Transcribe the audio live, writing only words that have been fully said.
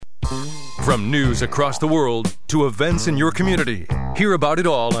From news across the world to events in your community, hear about it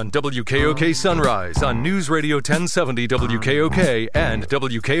all on WKOK Sunrise on News Radio 1070 WKOK and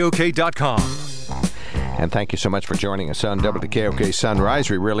WKOK.com. And thank you so much for joining us on WKOK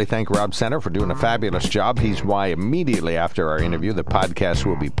Sunrise. We really thank Rob Center for doing a fabulous job. He's why immediately after our interview, the podcast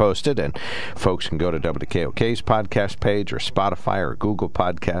will be posted, and folks can go to WKOK's podcast page or Spotify or Google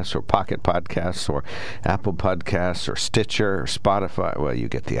Podcasts or Pocket Podcasts or Apple Podcasts or Stitcher or Spotify. Well, you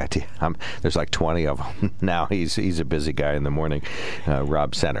get the idea. There's like 20 of them now. He's a busy guy in the morning,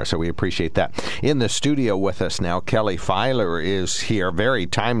 Rob Center. So we appreciate that. In the studio with us now, Kelly Feiler is here. Very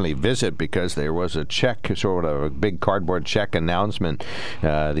timely visit because there was a check, sort of a big cardboard check announcement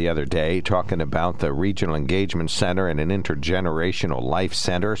the other day talking about the Regional Engagement Center and an Intergenerational Life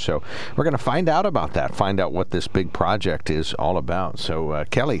Center. So we're going to find out about that, find out what this big project is all about. So,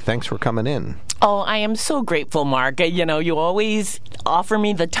 Kelly, thanks for coming in. Oh, I am so grateful, Mark. You know, you always offer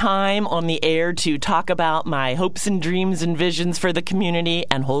me the time on the air to talk about my hopes and dreams and visions for the community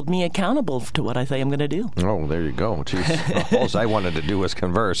and hold me accountable to what I say I'm going to do. Oh, there you go. Jeez. All I wanted to do was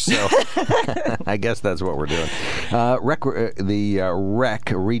converse, so I guess that's what we're doing. The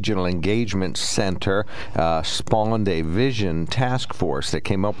REC, Regional Engagement Center, spawned a vision task force that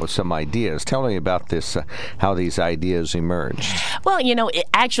came up with some ideas. Tell me about this, how these ideas emerged. Well, you know,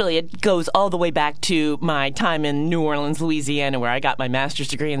 it goes all the way back to my time in New Orleans, Louisiana, where I got my master's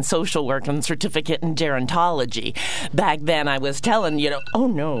degree in social work and certificate in gerontology. Back then, I was telling, oh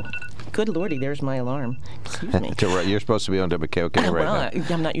no. Good Lordy, there's my alarm. Excuse me. You're supposed to be on WKOK right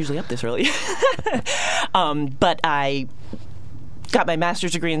now. I'm not usually up this early. But I got my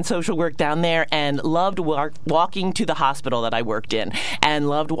master's degree in social work down there and loved walking to the hospital that I worked in and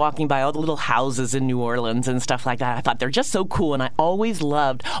loved walking by all the little houses in New Orleans and stuff like that. I thought they're just so cool, and I always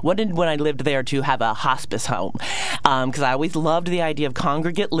loved, when I lived there, to have a hospice home because I always loved the idea of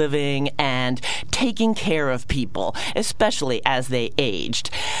congregate living and taking care of people, especially as they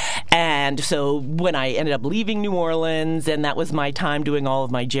aged. And so when I ended up leaving New Orleans, and that was my time doing all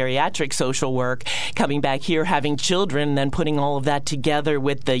of my geriatric social work, coming back here, having children, and then putting all of that together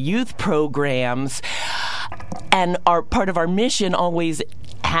with the youth programs. And part of our mission always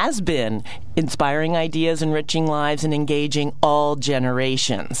has been inspiring ideas, enriching lives, and engaging all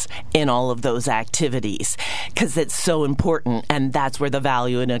generations in all of those activities, because it's so important, and that's where the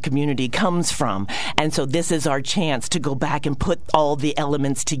value in a community comes from. And so this is our chance to go back and put all the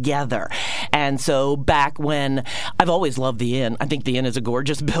elements together. And so back when, I've always loved the Inn. I think the Inn is a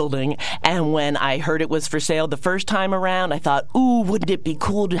gorgeous building. And when I heard it was for sale the first time around, I thought, ooh, wouldn't it be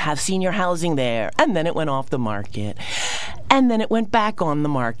cool to have senior housing there? And then it went off the market. And then it went back on the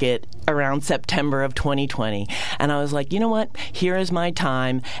market around September of 2020. And I was like, you know what? Here is my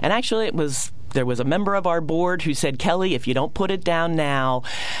time. And actually, there was a member of our board who said, Kelly, if you don't put it down now,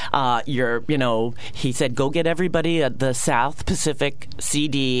 he said, go get everybody at the South Pacific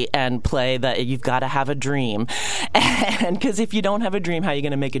CD and play that You've Got to Have a Dream. And because if you don't have a dream, how are you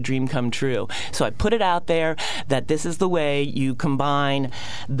going to make a dream come true? So I put it out there that this is the way you combine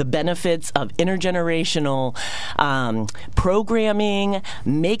the benefits of intergenerational programming,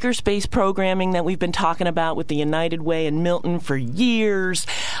 makerspace programming that we've been talking about with the United Way in Milton for years,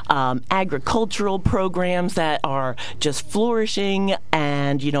 agricultural programs that are just flourishing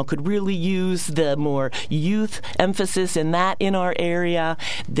and, could really use the more youth emphasis in our area.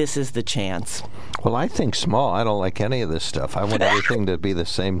 This is the chance. Well, I think small. I don't like any of this stuff. I want everything to be the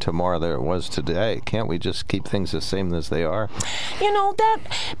same tomorrow that it was today. Can't we just keep things the same as they are?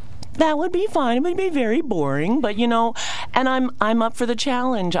 That would be fine. It would be very boring, but and I'm up for the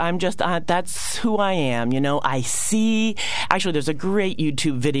challenge. I'm just that's who I am. I see. Actually, there's a great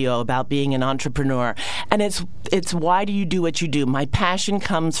YouTube video about being an entrepreneur, and it's why do you do what you do? My passion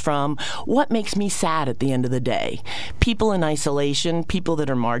comes from what makes me sad at the end of the day. People in isolation, people that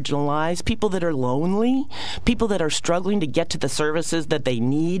are marginalized, people that are lonely, people that are struggling to get to the services that they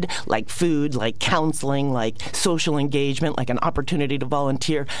need, like food, like counseling, like social engagement, like an opportunity to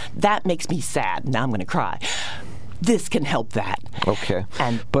volunteer. That makes me sad. Now I'm going to cry. This can help that. Okay.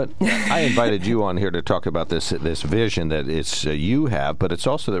 But I invited you on here to talk about this vision that you have, but it's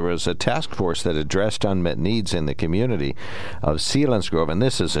also there was a task force that addressed unmet needs in the community of Selinsgrove, and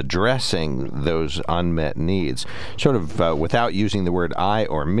this is addressing those unmet needs. Sort of without using the word I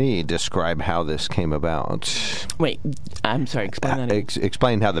or me, describe how this came about. Wait, I'm sorry, explain that.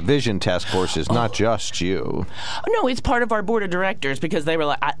 Explain how the vision task force is not just you. No, it's part of our board of directors because they were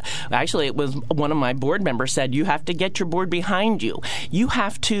like, actually it was one of my board members said, you have to to get your board behind you. You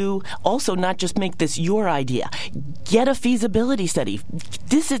have to also not just make this your idea. Get a feasibility study.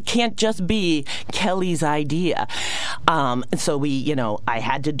 This can't just be Kelly's idea. So I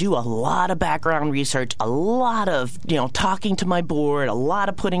had to do a lot of background research, a lot of, talking to my board, a lot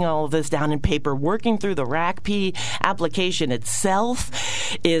of putting all of this down in paper. Working through the RACP application itself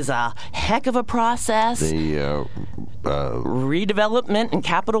is a heck of a process. The redevelopment and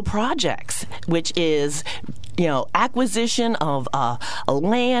capital projects, which is, acquisition of a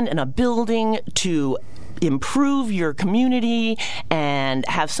land and a building to improve your community and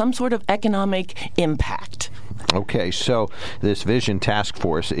have some sort of economic impact. Okay, so this Vision Task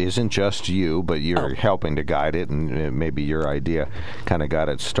Force isn't just you, but you're helping to guide it, and maybe your idea kind of got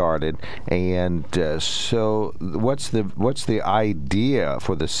it started. And so what's the idea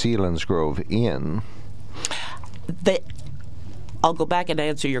for the Selinsgrove Inn? I'll go back and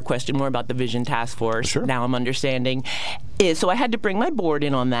answer your question more about the Vision Task Force. Sure. Now I'm understanding. So I had to bring my board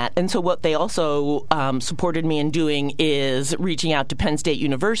in on that. And so what they also supported me in doing is reaching out to Penn State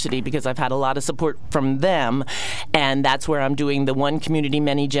University, because I've had a lot of support from them. And that's where I'm doing the One Community,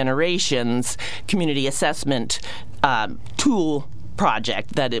 Many Generations community assessment tool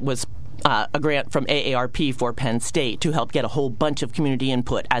project that it was a grant from AARP for Penn State to help get a whole bunch of community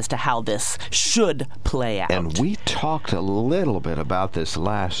input as to how this should play out. And we talked a little bit about this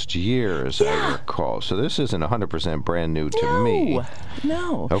last year, as I recall. So this isn't 100% brand new to me.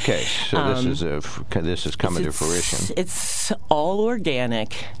 No. Okay, so this is coming to fruition. It's all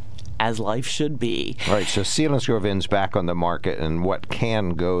organic, as life should be. All right, so Selinsgrove Inn's back on the market, and what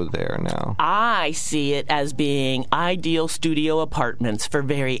can go there now? I see it as being ideal studio apartments for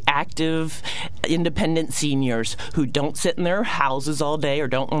very active, independent seniors who don't sit in their houses all day or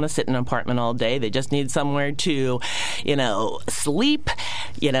don't want to sit in an apartment all day. They just need somewhere to, sleep,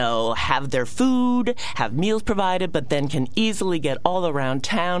 have their food, have meals provided, but then can easily get all around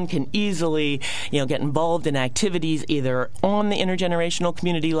town, can easily, get involved in activities either on the Intergenerational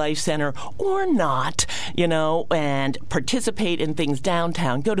Community Life Center or not, and participate in things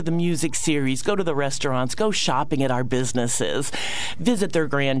downtown, go to the music series, go to the restaurants, go shopping at our businesses, visit their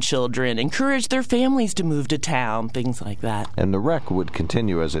grandchildren, encourage their families to move to town, things like that. And the rec would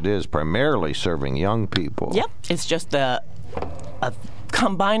continue as it is, primarily serving young people. Yep. It's just a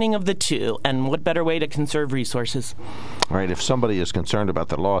combining of the two, and what better way to conserve resources? All right, if somebody is concerned about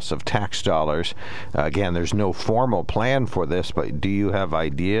the loss of tax dollars, again, there's no formal plan for this, but do you have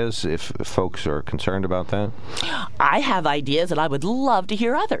ideas if folks are concerned about that? I have ideas, and I would love to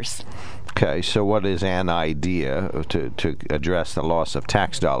hear others. Okay, so what is an idea to address the loss of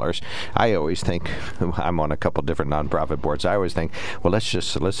tax dollars? I always think, I'm on a couple different nonprofit boards, I always think, well, let's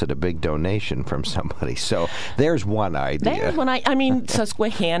just solicit a big donation from somebody. So there's one idea. There's one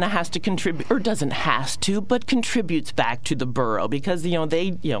Susquehanna has to contribute, or doesn't has to, but contributes back to the borough because,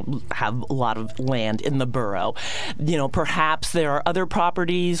 they have a lot of land in the borough. Perhaps there are other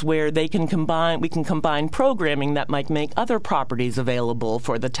properties where we can combine programming that might make other properties available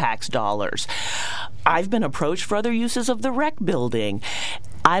for the tax dollars. I've been approached for other uses of the rec building.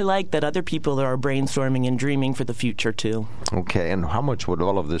 I like that other people are brainstorming and dreaming for the future, too. Okay, and how much would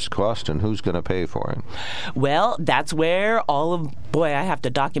all of this cost, and who's going to pay for it? Well, that's where I have to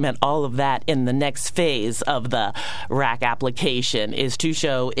document all of that in the next phase of the RAC application, is to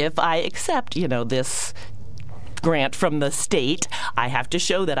show if I accept, this grant from the state, I have to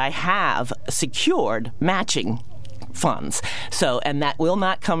show that I have secured matching funds. And that will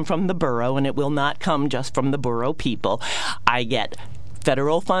not come from the borough, and it will not come just from the borough people. I get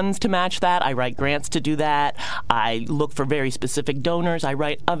federal funds to match that. I write grants to do that. I look for very specific donors. I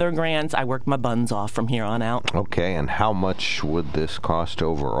write other grants. I work my buns off from here on out. Okay, and how much would this cost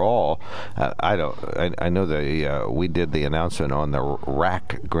overall? I know that we did the announcement on the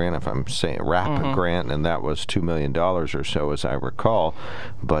RAC grant, if I'm saying RAP grant, and that was $2 million or so, as I recall.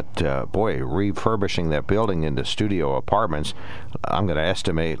 But refurbishing that building into studio apartments, I'm going to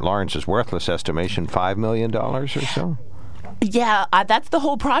estimate Lawrence's worthless estimation, $5 million or so. Yeah, that's the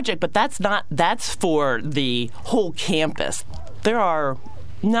whole project, but that's for the whole campus. There are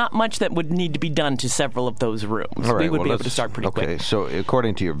not much that would need to be done to several of those rooms. All right, we would be able to start pretty quick. Okay, so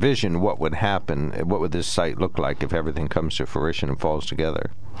according to your vision, what would happen? What would this site look like if everything comes to fruition and falls together?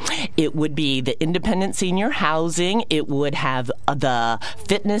 It would be the independent senior housing. It would have the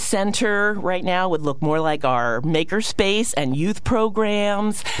fitness center right now would look more like our makerspace and youth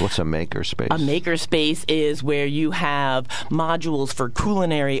programs. What's a makerspace? A makerspace is where you have modules for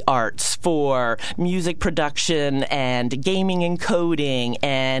culinary arts, for music production and gaming and coding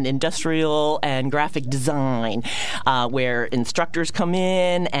and industrial and graphic design, where instructors come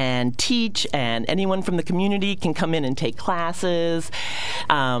in and teach, and anyone from the community can come in and take classes.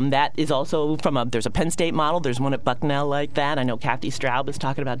 That is also there's a Penn State model. There's one at Bucknell like that. I know Kathy Straub is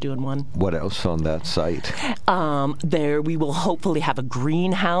talking about doing one. What else on that site? There we will hopefully have a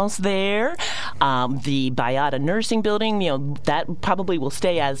greenhouse there. The Bayada Nursing Building, that probably will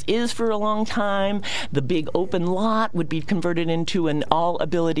stay as is for a long time. The big open lot would be converted into an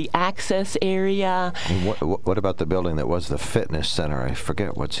all-ability access area. And what about the building that was the fitness center? I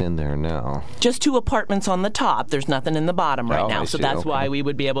forget what's in there now. Just 2 apartments on the top. There's nothing in the bottom right now. So that's why we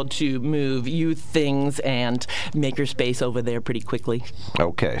would be able to move youth things and makerspace over there pretty quickly.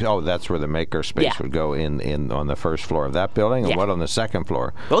 Okay. Oh, that's where the makerspace would go in on the first floor of that building? And what on the second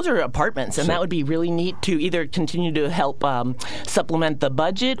floor? Those are apartments, and that would be really neat to either continue to help supplement the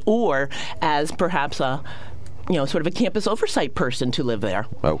budget or as perhaps a sort of a campus oversight person to live there.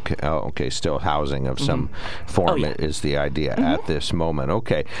 Okay. Oh, okay. Still housing of some form is the idea at this moment.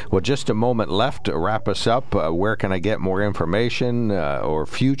 Okay. Well, just a moment left to wrap us up. Where can I get more information or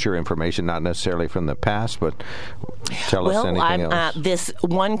future information, not necessarily from the past, but tell us anything else. This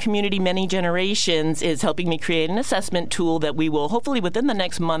One Community, Many Generations is helping me create an assessment tool that we will hopefully within the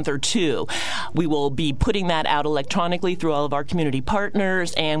next month or 2, we will be putting that out electronically through all of our community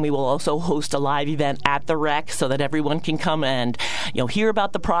partners, and we will also host a live event at the rec so that everyone can come and hear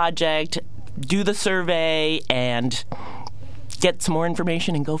about the project, do the survey, and get some more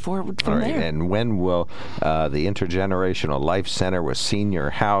information and go forward from there. And when will the Intergenerational Life Center with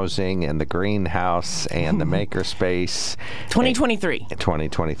senior housing and the greenhouse and the makerspace? 2023.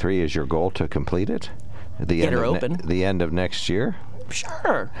 2023 is your goal to complete it? Get her open. The end of next year?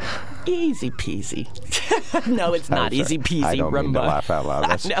 Sure. Easy peasy. No, it's not easy peasy. I don't mean to laugh out loud.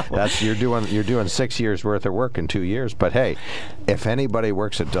 That's you're doing 6 years worth of work in 2 years. But hey, if anybody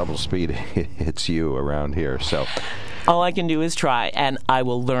works at double speed, it's you around here. So all I can do is try, and I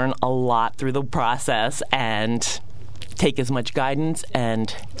will learn a lot through the process and take as much guidance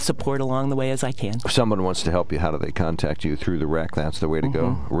and support along the way as I can. If someone wants to help you, how do they contact you? Through the rec? That's the way to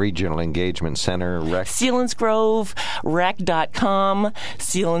go. Regional Engagement Center, rec? SelinsgroveRec.com,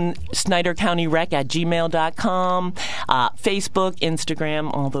 Snyder County Rec at gmail.com, Facebook, Instagram,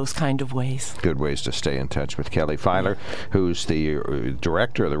 all those kind of ways. Good ways to stay in touch with Kelly Feiler, who's the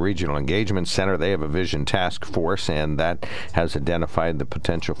director of the Regional Engagement Center. They have a vision task force, and that has identified the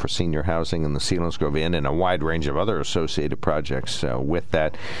potential for senior housing in the Selinsgrove Inn and a wide range of other associated projects with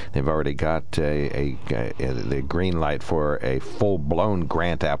that. They've already got the green light for a full-blown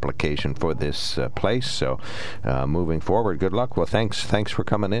grant application for this place. So moving forward, good luck. Well, thanks for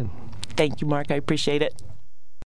coming in. Thank you, Mark. I appreciate it.